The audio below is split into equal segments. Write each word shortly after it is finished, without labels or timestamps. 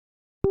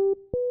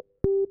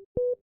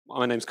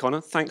My name's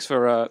Connor. Thanks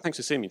for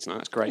seeing me tonight.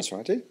 That's great. That's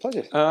right, dude.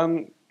 Pleasure. Why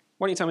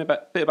don't you tell me a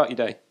bit about your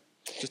day?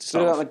 Just to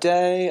start About off. my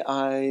day,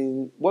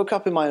 I woke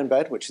up in my own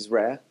bed, which is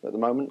rare at the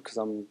moment because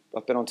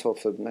I've been on tour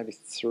for maybe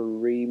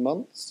 3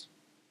 months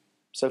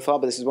so far.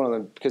 But this is one of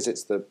them because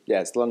it's the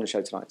London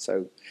show tonight.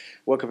 So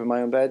woke up in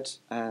my own bed,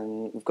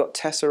 and we've got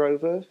Tessa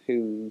over,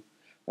 who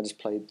I just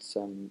played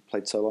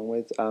so long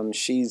with.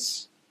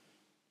 She's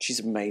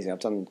amazing. I've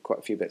done quite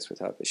a few bits with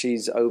her, but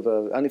she's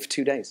over only for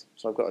 2 days.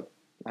 So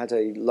I had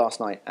a last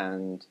night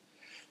and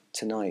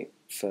tonight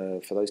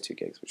for those 2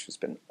 gigs, which has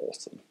been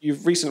awesome.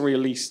 You've recently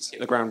released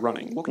The Ground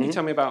Running. What can you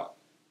tell me about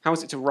how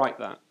was it to write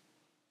that?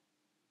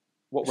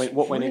 What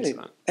went into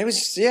that?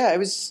 It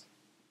was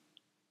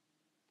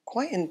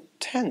quite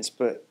intense,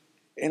 but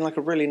in like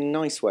a really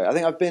nice way. I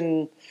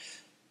think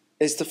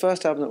it's the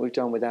first album that we've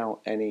done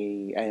without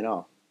any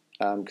A&R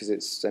because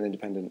it's an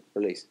independent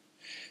release.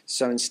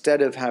 So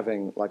instead of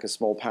having like a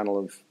small panel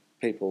of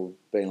people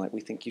being like, we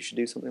think you should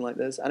do something like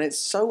this, and it's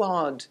so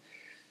hard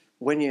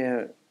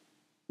when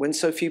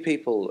so few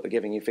people are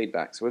giving you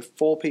feedback. So if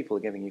 4 people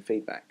are giving you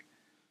feedback,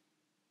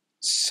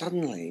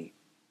 suddenly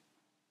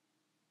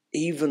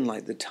even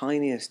like the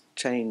tiniest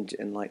change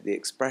in like the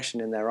expression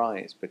in their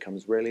eyes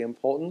becomes really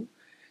important.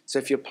 So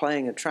if you're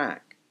playing a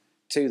track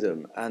to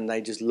them and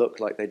they just look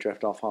like they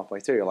drift off halfway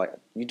through, you're like,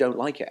 you don't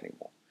like it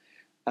anymore.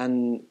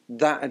 And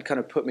that had kind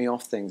of put me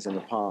off things in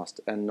the past,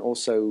 and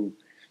also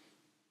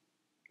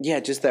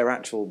just their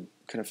actual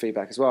kind of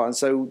feedback as well. And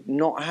so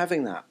not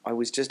having that, I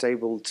was just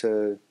able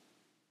to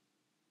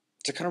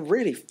kind of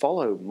really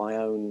follow my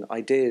own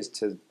ideas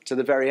to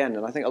the very end.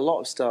 And I think a lot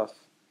of stuff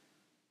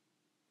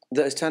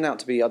that has turned out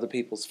to be other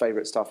people's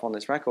favourite stuff on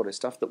this record is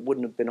stuff that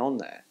wouldn't have been on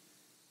there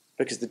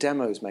because the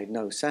demos made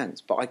no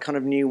sense. But I kind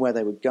of knew where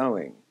they were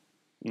going.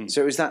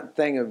 So it was that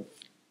thing of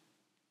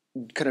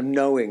kind of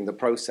knowing the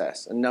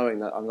process and knowing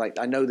that I'm like,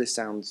 I know this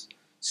sounds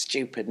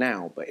stupid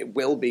now, but it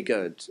will be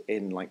good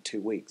in like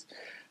 2 weeks.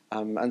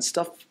 And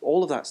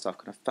all of that stuff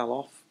kind of fell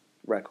off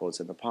records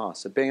in the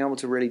past. So being able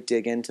to really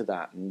dig into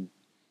that and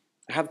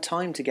have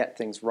time to get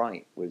things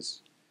right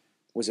was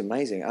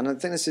amazing. And I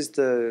think this is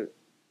the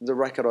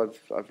record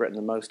I've written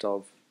the most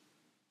of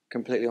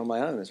completely on my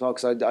own as well,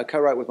 because I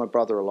co-write with my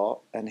brother a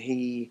lot, and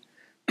he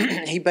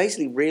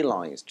basically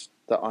realised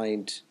that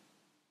I'd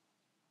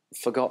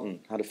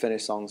forgotten how to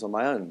finish songs on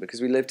my own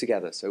because we lived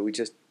together, so we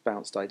just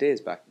bounced ideas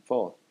back and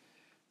forth.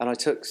 And I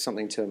took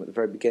something to him at the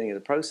very beginning of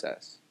the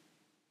process,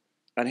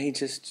 and he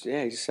just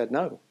said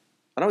no.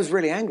 And I was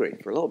really angry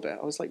for a little bit.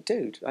 I was like,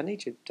 dude, I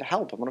need you to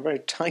help. I'm on a very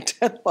tight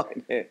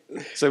deadline here.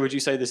 So would you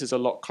say this is a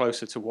lot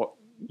closer to what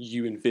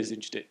you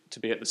envisaged it to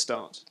be at the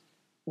start?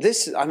 The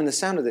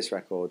sound of this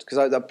record, because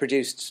I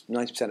produced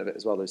 90% of it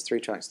as well. There's 3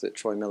 tracks that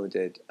Troy Miller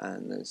did,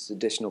 and there's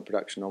additional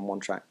production on 1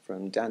 track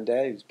from Dan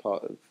Day, who's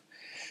part of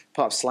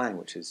Slang,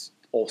 which is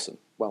awesome.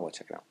 Well,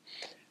 check it out.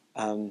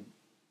 I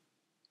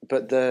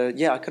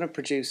kind of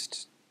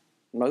produced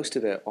most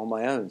of it on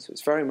my own, so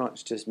it's very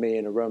much just me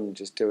in a room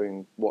just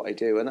doing what I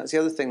do. And that's the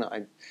other thing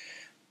that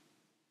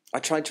I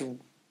tried to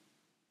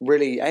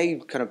really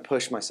kind of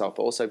push myself,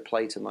 but also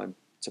play to my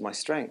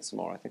strengths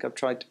more. I think I've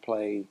tried to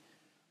play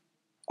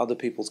other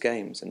people's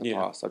games in the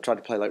past. I've tried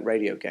to play like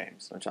radio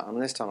games, and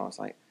this time I was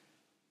like,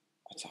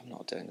 I'm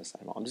not doing this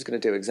anymore. I'm just going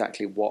to do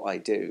exactly what I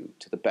do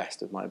to the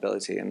best of my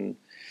ability. And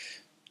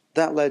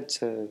that led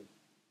to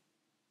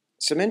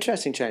some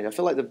interesting change. I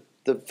feel like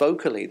the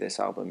vocally this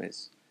album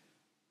is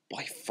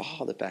by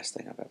far the best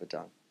thing I've ever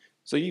done.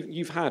 So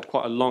you've had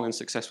quite a long and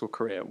successful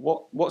career.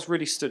 What's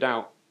really stood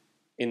out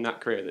in that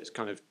career that's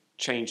kind of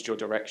changed your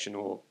direction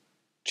or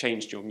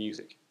changed your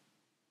music?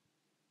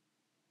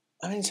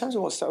 I mean, in terms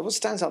of what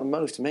stands out the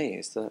most to me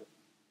is that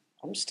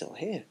I'm still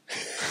here.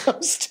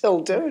 I'm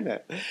still doing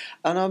it.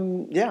 And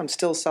I'm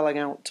still selling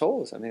out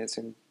tours. I mean,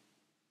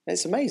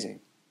 it's amazing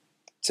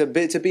to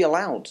be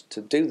allowed to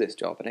do this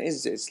job. And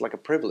it's like a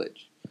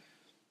privilege.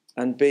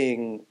 And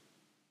being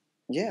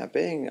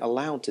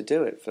allowed to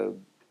do it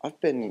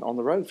I've been on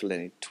the road for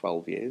nearly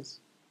 12 years.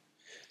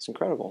 It's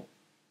incredible.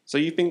 So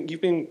you've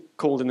been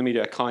called in the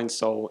media a kind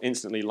soul,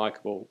 instantly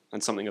likable,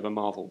 and something of a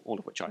marvel, all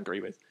of which I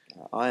agree with.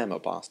 I am a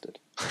bastard.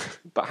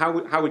 But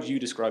how would you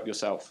describe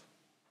yourself?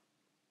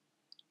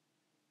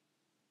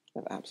 I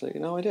have absolutely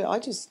no idea. I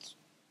don't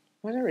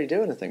really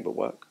do anything but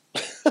work.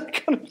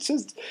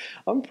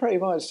 I'm pretty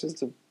much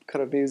just a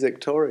kind of music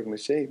touring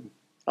machine.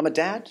 I'm a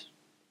dad.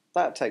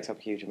 That takes up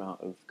a huge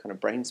amount of kind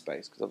of brain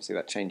space because obviously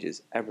that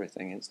changes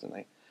everything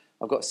instantly.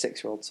 I've got a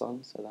 6-year-old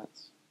son, so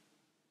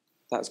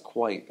that's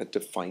quite a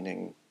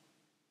defining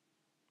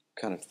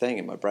kind of thing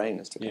in my brain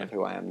as to kind of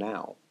who I am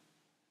now.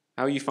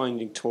 How are you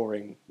finding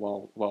touring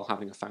while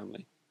having a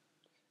family?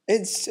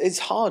 It's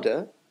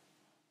harder,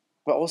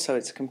 but also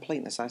it's a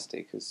complete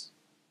necessity because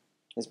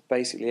it's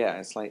basically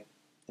it's like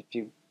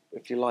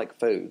if you like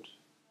food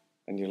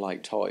and you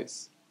like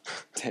toys,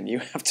 then you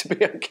have to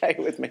be okay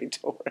with me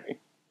touring.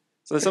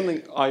 So there's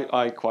something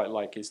I quite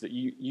like is that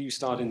you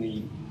starred in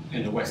the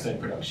West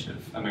End production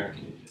of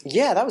American Idiot.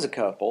 Yeah, that was a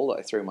curveball that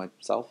I threw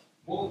myself.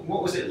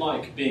 What was it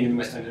like being in the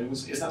West End?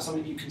 Is that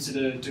something you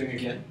consider doing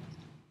again?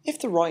 If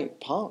the right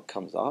part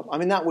comes up, I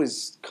mean, that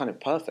was kind of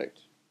perfect.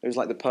 It was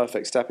like the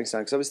perfect stepping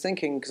stone. Because I was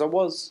thinking, because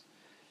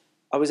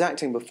I was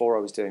acting before I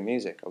was doing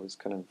music. I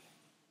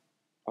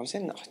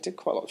did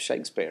quite a lot of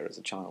Shakespeare as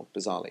a child,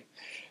 bizarrely.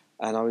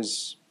 And I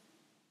was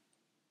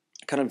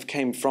kind of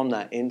came from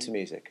that into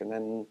music. And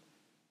then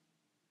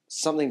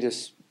something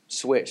just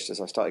switched as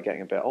I started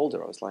getting a bit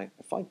older. I was like,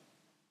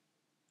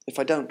 if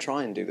I don't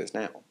try and do this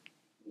now,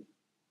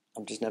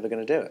 I'm just never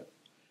going to do it.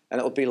 And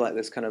it'll be like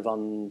this kind of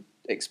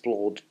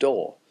unexplored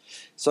door.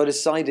 So I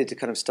decided to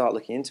kind of start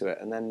looking into it.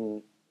 And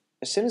then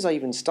as soon as I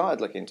even started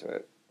looking into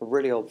it, a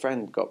really old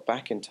friend got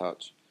back in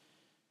touch.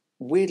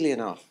 Weirdly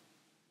enough,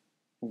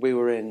 we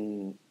were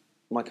in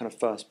my kind of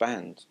first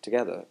band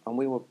together, and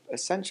we were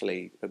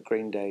essentially a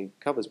Green Day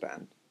covers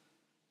band.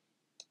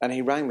 And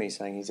he rang me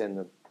saying he's in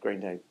the Green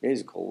Day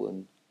musical,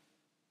 and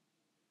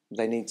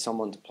they need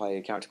someone to play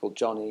a character called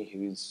Johnny,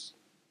 who's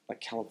a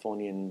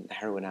Californian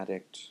heroin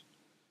addict,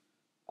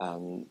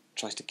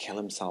 tries to kill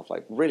himself,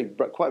 like really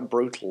quite a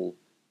brutal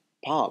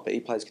part, but he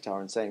plays guitar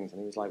and sings,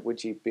 and he was like,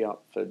 would you be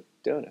up for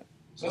doing it?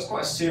 So that's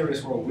quite a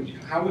serious role.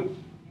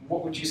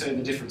 What would you say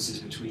the difference is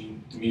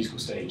between the musical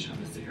stage and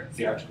the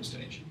theatrical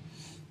stage?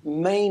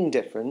 Main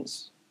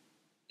difference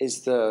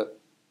is that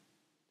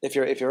if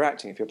you're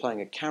acting, if you're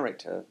playing a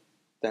character,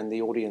 then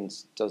the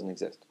audience doesn't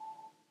exist.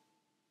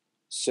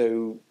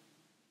 So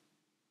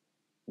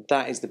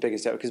that is the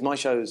biggest difference, because my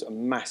shows are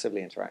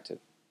massively interactive.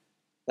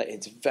 Like,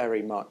 it's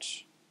very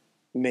much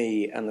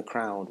me and the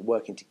crowd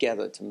working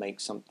together to make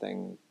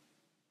something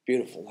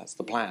beautiful. That's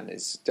the plan.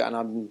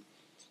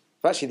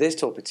 Actually, this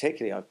tour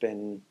particularly,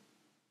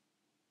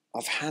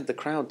 I've had the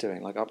crowd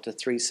doing like up to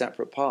 3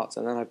 separate parts,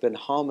 and then I've been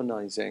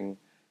harmonizing.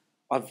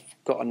 I've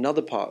got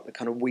another part that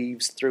kind of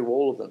weaves through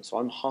all of them, so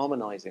I'm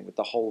harmonizing with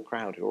the whole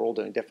crowd who are all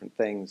doing different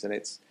things, and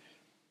it's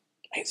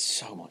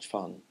so much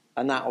fun.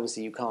 And that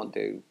obviously you can't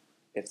do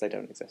if they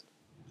don't exist.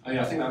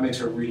 I think that makes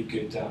her a really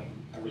good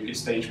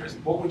stage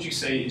presence. What would you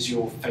say is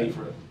your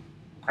favourite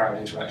crowd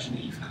interaction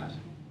that you've had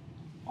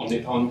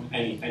on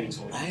any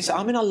tour?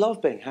 I mean, I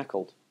love being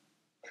heckled.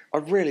 I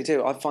really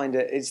do. I find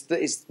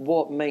it's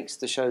what makes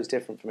the shows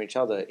different from each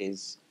other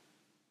is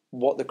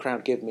what the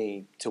crowd give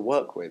me to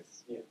work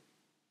with. Yeah.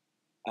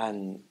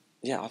 And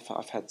yeah,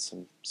 I've had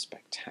some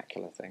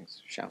spectacular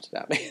things shouted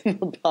at me in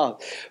the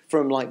past,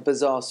 from like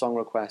bizarre song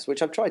requests,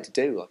 which I've tried to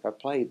do. Like, I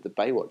played the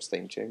Baywatch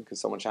theme tune because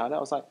someone shouted it.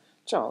 I was like,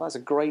 Joe, that's a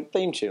great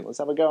theme tune. Let's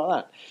have a go at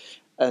that.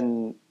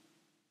 And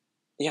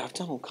yeah, I've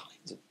done all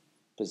kinds of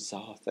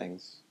bizarre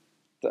things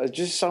that are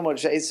just so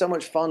much. It's so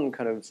much fun,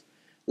 kind of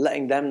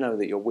letting them know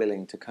that you're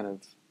willing to kind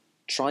of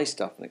try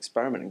stuff and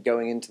experiment, and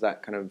going into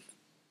that kind of.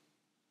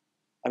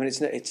 I mean,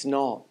 it's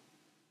not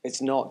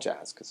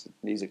jazz, because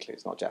musically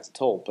it's not jazz at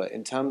all. But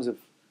in terms of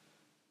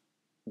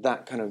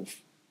that kind of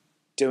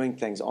doing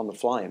things on the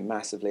fly and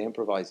massively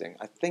improvising,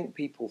 I think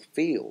people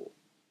feel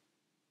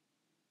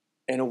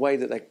in a way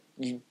that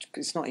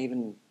it's not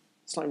even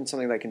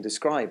something they can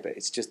describe, but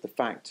it's just the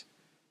fact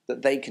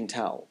that they can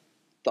tell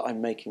that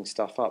I'm making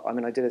stuff up. I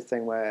mean, I did a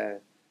thing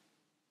where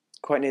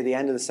quite near the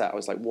end of the set, I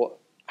was like, what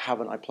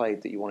haven't I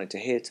played that you wanted to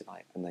hear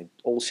tonight? And they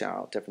all shout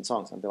out different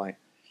songs. And I'd be like,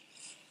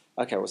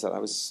 okay, what's that?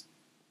 That was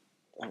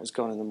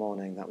Gone in the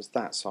Morning. That was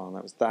that song.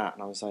 That was that.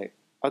 And I was like,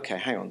 okay,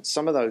 hang on.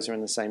 Some of those are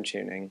in the same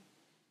tuning.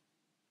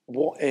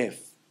 What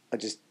if I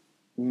just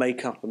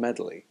make up a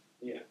medley?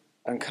 Yeah.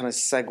 And kind of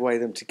segue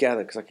them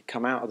together, because I could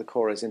come out of the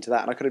chorus into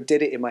that. And I could have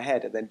did it in my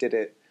head and then did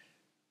it.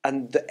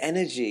 And the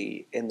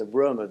energy in the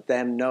room of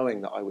them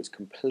knowing that I was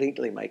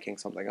completely making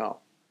something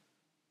up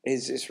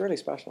is really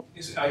special.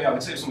 I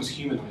would say it's almost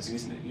humanising,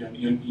 isn't it?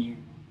 You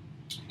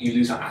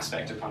lose that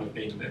aspect of kind of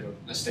being a bit of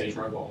a stage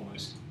robot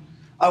almost.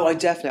 Oh, I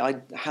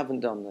haven't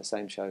done the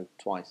same show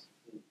twice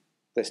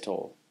this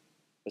tour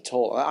at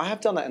all. I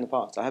have done that in the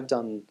past.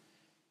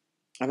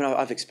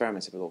 I've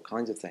experimented with all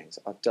kinds of things.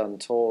 I've done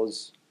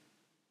tours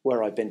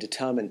where I've been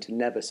determined to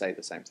never say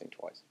the same thing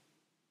twice,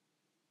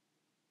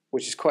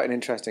 which is quite an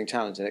interesting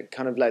challenge, and it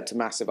kind of led to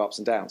massive ups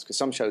and downs, because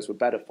some shows were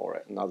better for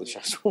it and other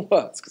shows were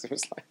worse, because it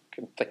was like I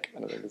couldn't think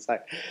of anything to say.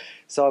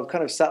 So I've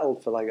kind of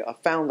settled for I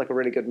found like a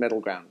really good middle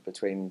ground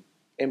between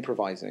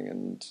improvising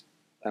and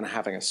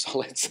having a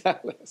solid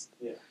set list.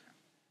 Yeah.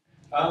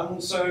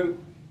 So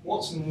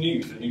what's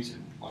new for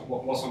Newton? Like,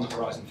 what's on the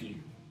horizon for you?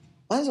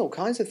 There's all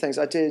kinds of things.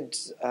 I did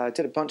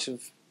a bunch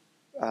of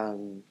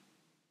kind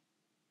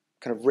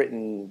of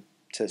written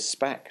to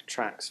spec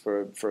tracks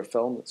for a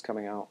film that's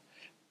coming out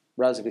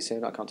relatively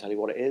soon. I can't tell you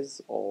what it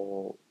is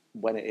or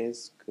when it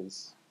is,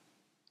 because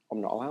I'm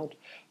not allowed.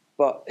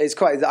 But it's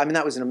quite. I mean,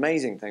 that was an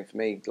amazing thing for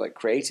me, like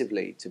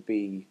creatively, to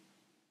be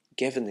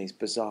given these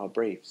bizarre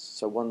briefs.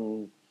 So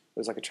one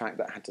was like a track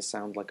that had to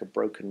sound like a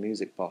broken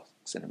music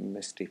box in a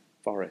misty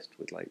forest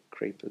with like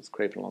creepers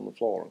creeping along the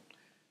floor. And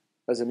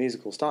as a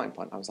musical starting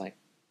point, I was like,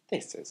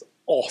 this is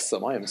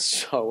awesome. I am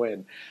so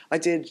in. I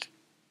did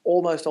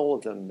almost all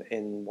of them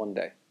in one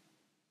day,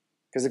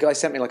 because the guy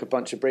sent me like a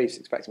bunch of briefs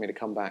expecting me to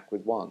come back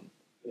with one.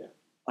 Yeah.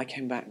 I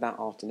came back that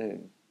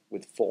afternoon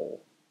with 4,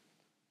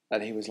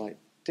 and he was like,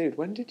 dude,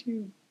 when did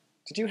you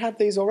did you have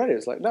these already?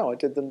 It's like, no, I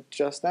did them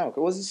just now. It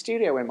was a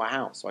studio in my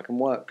house, so I can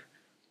work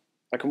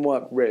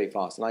really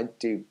fast, and I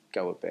do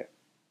go a bit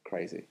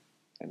crazy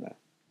in there.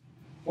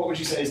 What would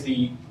you say is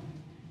the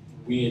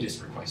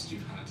weirdest request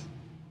you've had?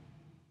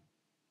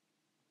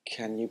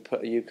 Can you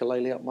put a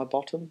ukulele up my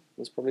bottom?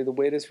 Was probably the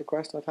weirdest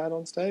request I've had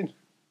on stage.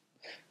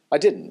 I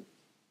didn't.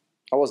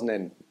 I wasn't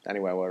in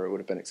anywhere where it would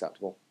have been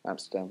acceptable.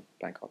 Amsterdam,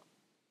 Bangkok.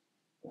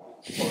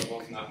 Following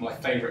on from that, my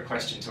favourite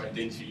question to end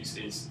interviews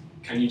is,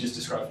 can you just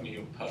describe for me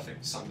your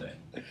perfect Sunday?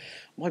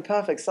 My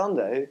perfect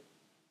Sunday?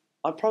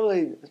 It's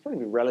probably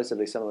be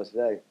relatively similar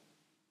today.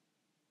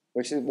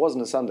 Which it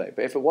wasn't a Sunday,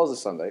 but if it was a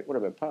Sunday, it would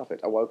have been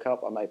perfect. I woke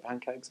up, I made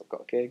pancakes, I've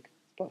got a gig.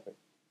 It's perfect.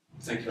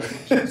 Thank you very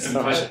much. It's been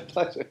a pleasure.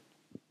 Pleasure.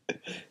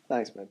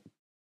 Thanks, man.